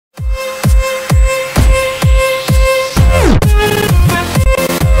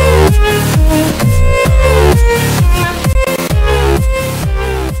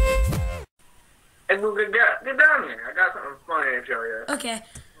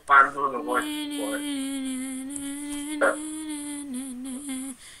I'm doing the voice for it.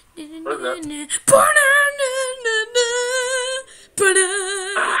 What is that?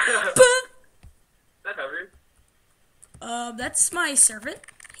 Is that heavy? That's my servant.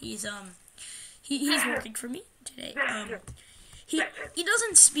 He's working for me today. He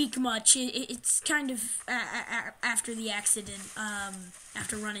doesn't speak much. It's kind of after the accident.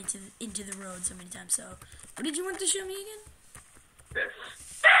 After running into the road so many times. So, what did you want to show me again? This.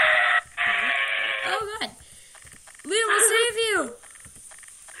 Oh God, Liam, I'll save you.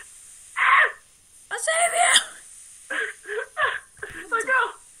 I'll save you. Let go.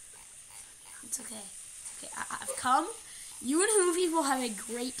 It's okay. It's okay. I've come. You and Hoovey will have a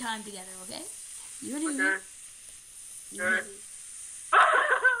great time together. Okay? You and Hoovey. Okay. Okay.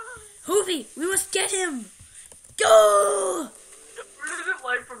 Hoovey, we must get him. Go. What is it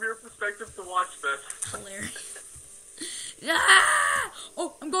like from your perspective to watch this? Hilarious. Ah!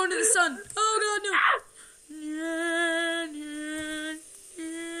 Oh, I'm going to the sun. Oh God, no.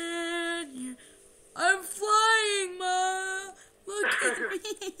 I'm flying, Ma. Look at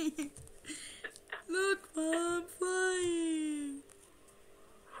me. Look, Ma, I'm flying.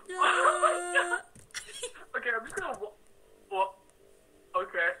 Ah. Okay, I'm just gonna.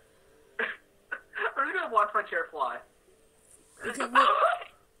 Okay. I'm just gonna watch my chair fly. Okay, wait.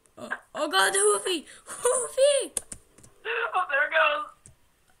 Oh God, Hoovey! Hoovey! Oh, there it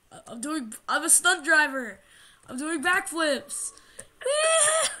goes. I'm a stunt driver. I'm doing backflips.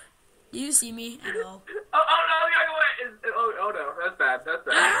 Do you see me at all? Oh no, we gotta go away. Oh no, that's bad. That's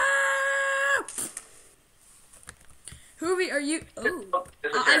bad. Ah! Hoovey, are you? Oh,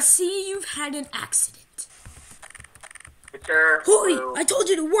 I see you've had an accident. Hoovey, I told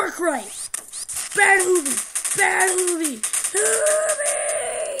you to work right. Bad Hoovey. Bad Hoovey.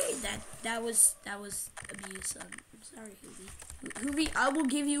 Hoovey. That was abuse. I'm sorry, Hoovey. Hoovey, I will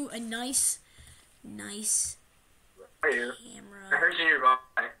give you a nice camera. I heard you nearby.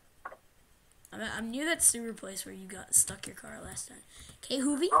 I'm near that sewer place where you got stuck your car last time. Okay,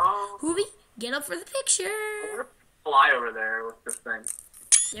 Hoovey. Oh. Hoovey, get up for the picture. I'm gonna fly over there with this thing.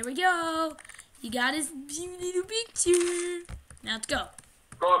 There we go. You got his little picture. Now let's go.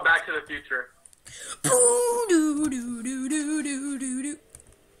 Going back to the future.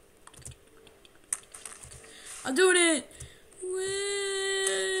 I'm doing it.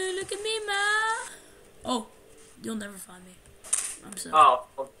 Whoa, look at me, Ma. Oh, you'll never find me. I'm sorry. Oh,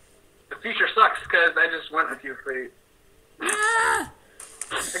 well, the future sucks because I just went a few feet. Ah!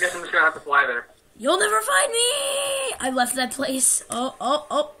 I guess I'm just gonna have to fly there. You'll never find me. I left that place. Oh.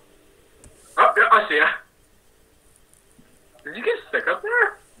 Oh, yeah, I see ya. Did you get stuck up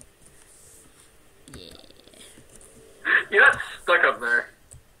there? Yeah. You got stuck up there.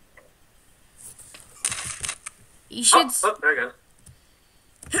 You should. Oh, there it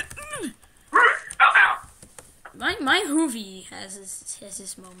goes. Ow. My Hoovey has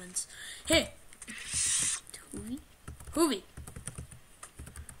his moments. Hey, Hoovey.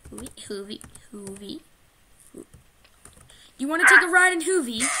 You want to take a ride in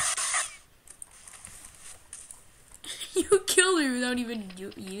Hoovey? You killed me without even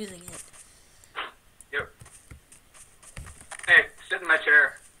using it. Yep. Hey, sit in my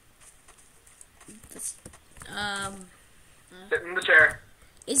chair. Sit in the chair.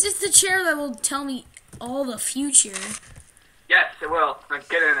 Is this the chair that will tell me all the future? Yes, it will. Now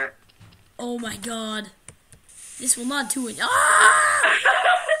get in it. Oh my God. This will not do it. Ah!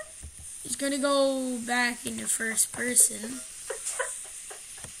 It's gonna go back into first person.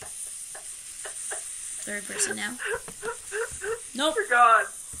 Third person now. Nope. Oh, God.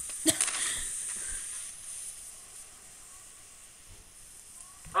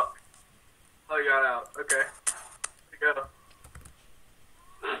 Oh, you got out. Okay. There you go.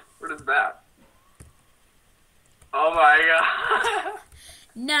 What is that? Oh my God.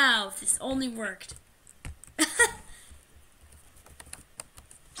 Now, if this only worked.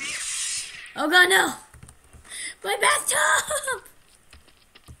 Oh God, no! My bathtub!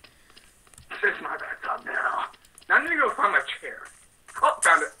 This is my bathtub now. Now I'm gonna go find my chair. Oh,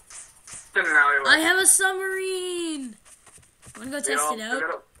 found it. It's in an alleyway. I have a submarine! Wanna go test it out?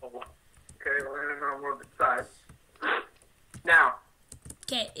 Okay, well, I don't know more inside. Now.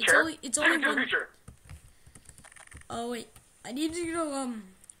 Okay, it's chair? only one. Future. Oh wait, I need you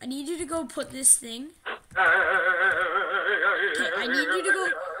to go put this thing. Okay,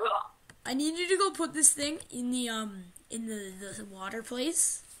 I need you to go put this thing in the water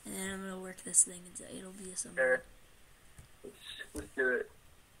place, and then I'm gonna work this thing. It'll be a submarine. Let's do it.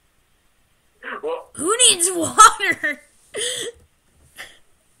 Well, who needs water?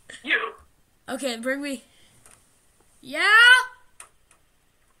 You. Okay, bring me. Yeah.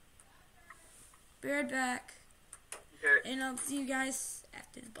 right back. Okay. And I'll see you guys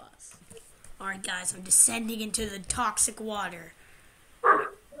after the boss. Alright guys, I'm descending into the toxic water.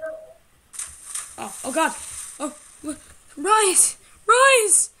 Oh god. Oh, rise!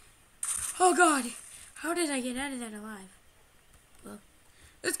 Rise! Oh god. How did I get out of that alive? Well,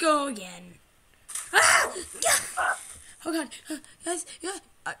 let's go again. Ah! Oh god. Guys, yeah,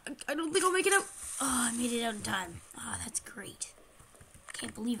 I don't think I'll make it out. Oh, I made it out in time. Oh, that's great.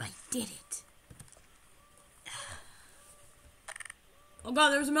 Can't believe I did it. Oh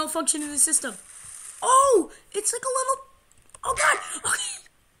god, there was a malfunction in the system. Oh, it's like a little... Oh god. Okay.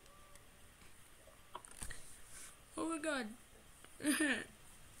 Oh my god.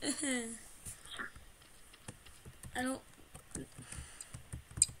 I don't...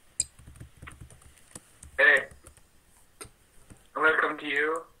 Hey. I'm gonna come to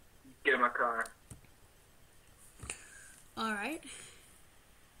you. Get in my car. Alright.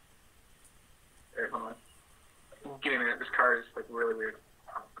 Hey, hold on. I'm getting in. This car is like really weird.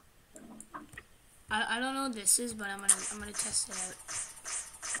 I don't know what this is, but I'm gonna test it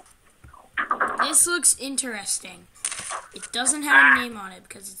out. This looks interesting. It doesn't have a name on it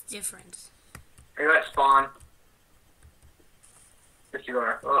because it's different. Hey, that spawn. Yes, you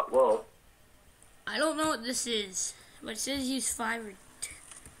are. Oh, whoa. I don't know what this is, but it says use 5 or 2.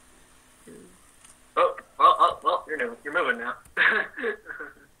 Oh, well, you're moving now. Can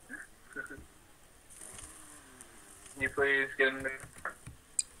you please get in the car?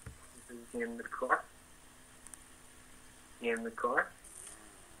 Get in the car. Get in the car.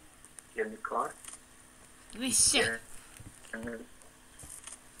 Get in the car. Give me a sec.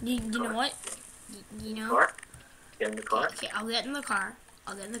 You know what? You know? Car. Get in the car. Okay, I'll get in the car.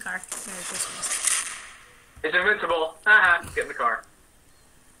 Merry Christmas. It's invincible. Haha. Get in the car.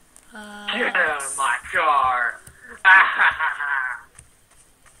 Get out of my car.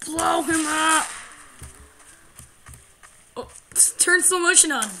 Blow him up. Oh, turn slow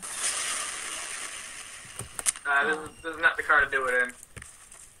motion on. This is not the car to do it in.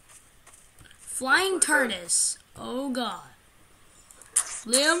 Flying TARDIS. Oh god.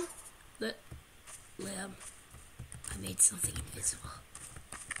 Liam, I made something invisible.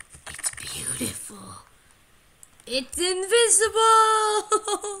 It's beautiful. It's invisible.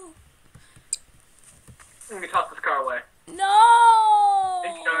 Let me toss this car away. No.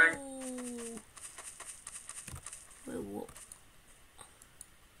 It's going. Wait, what?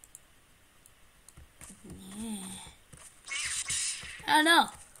 Yeah. I don't know.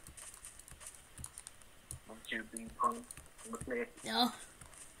 Won't you be punk with me? No.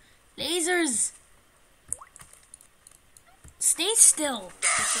 Lasers. Stay still.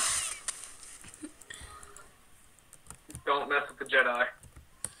 Don't mess with the Jedi.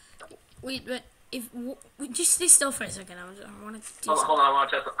 Wait, but if just stay still for a second. I want to. Hold on. I'm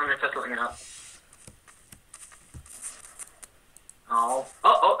gonna test something out. Oh!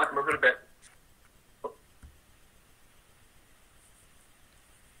 I can move it a bit.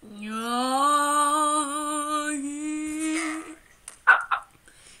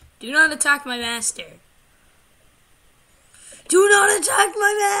 Do not attack my master. Do not attack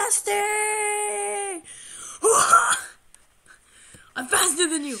my master! I'm faster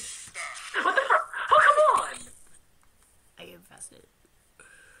than you. What the fuck? Oh, come on! I am faster.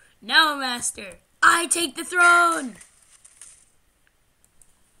 Now, master, I take the throne.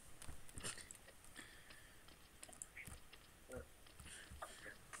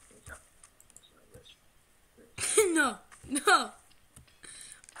 No.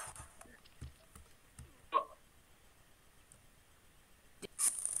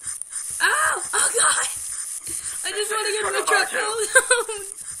 Ow! Oh god! I just want to get in the truck. I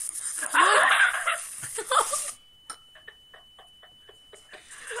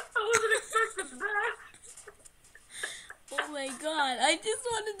wasn't expecting that. Oh my god! I just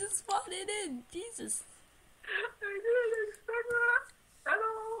wanted to spawn it in. Jesus! I didn't expect that at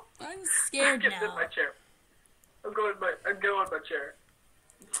all. I'm scared Get now. in my chair. I'm going in my chair.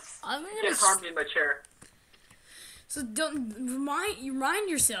 I'm gonna Get harm me in my chair. So don't remind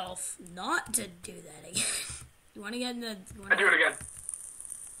yourself not to do that again. You want to get in the? I do it again.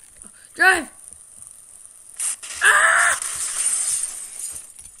 Drive. Ah!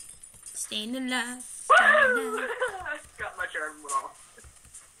 Staying alive. Staying alive. I got my chair and went off.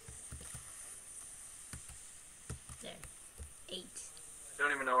 There. 8. I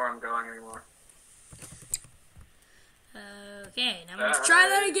don't even know where I'm going anymore. Okay, now let's try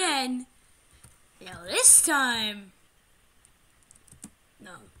that again. Now this time.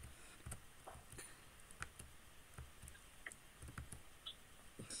 No.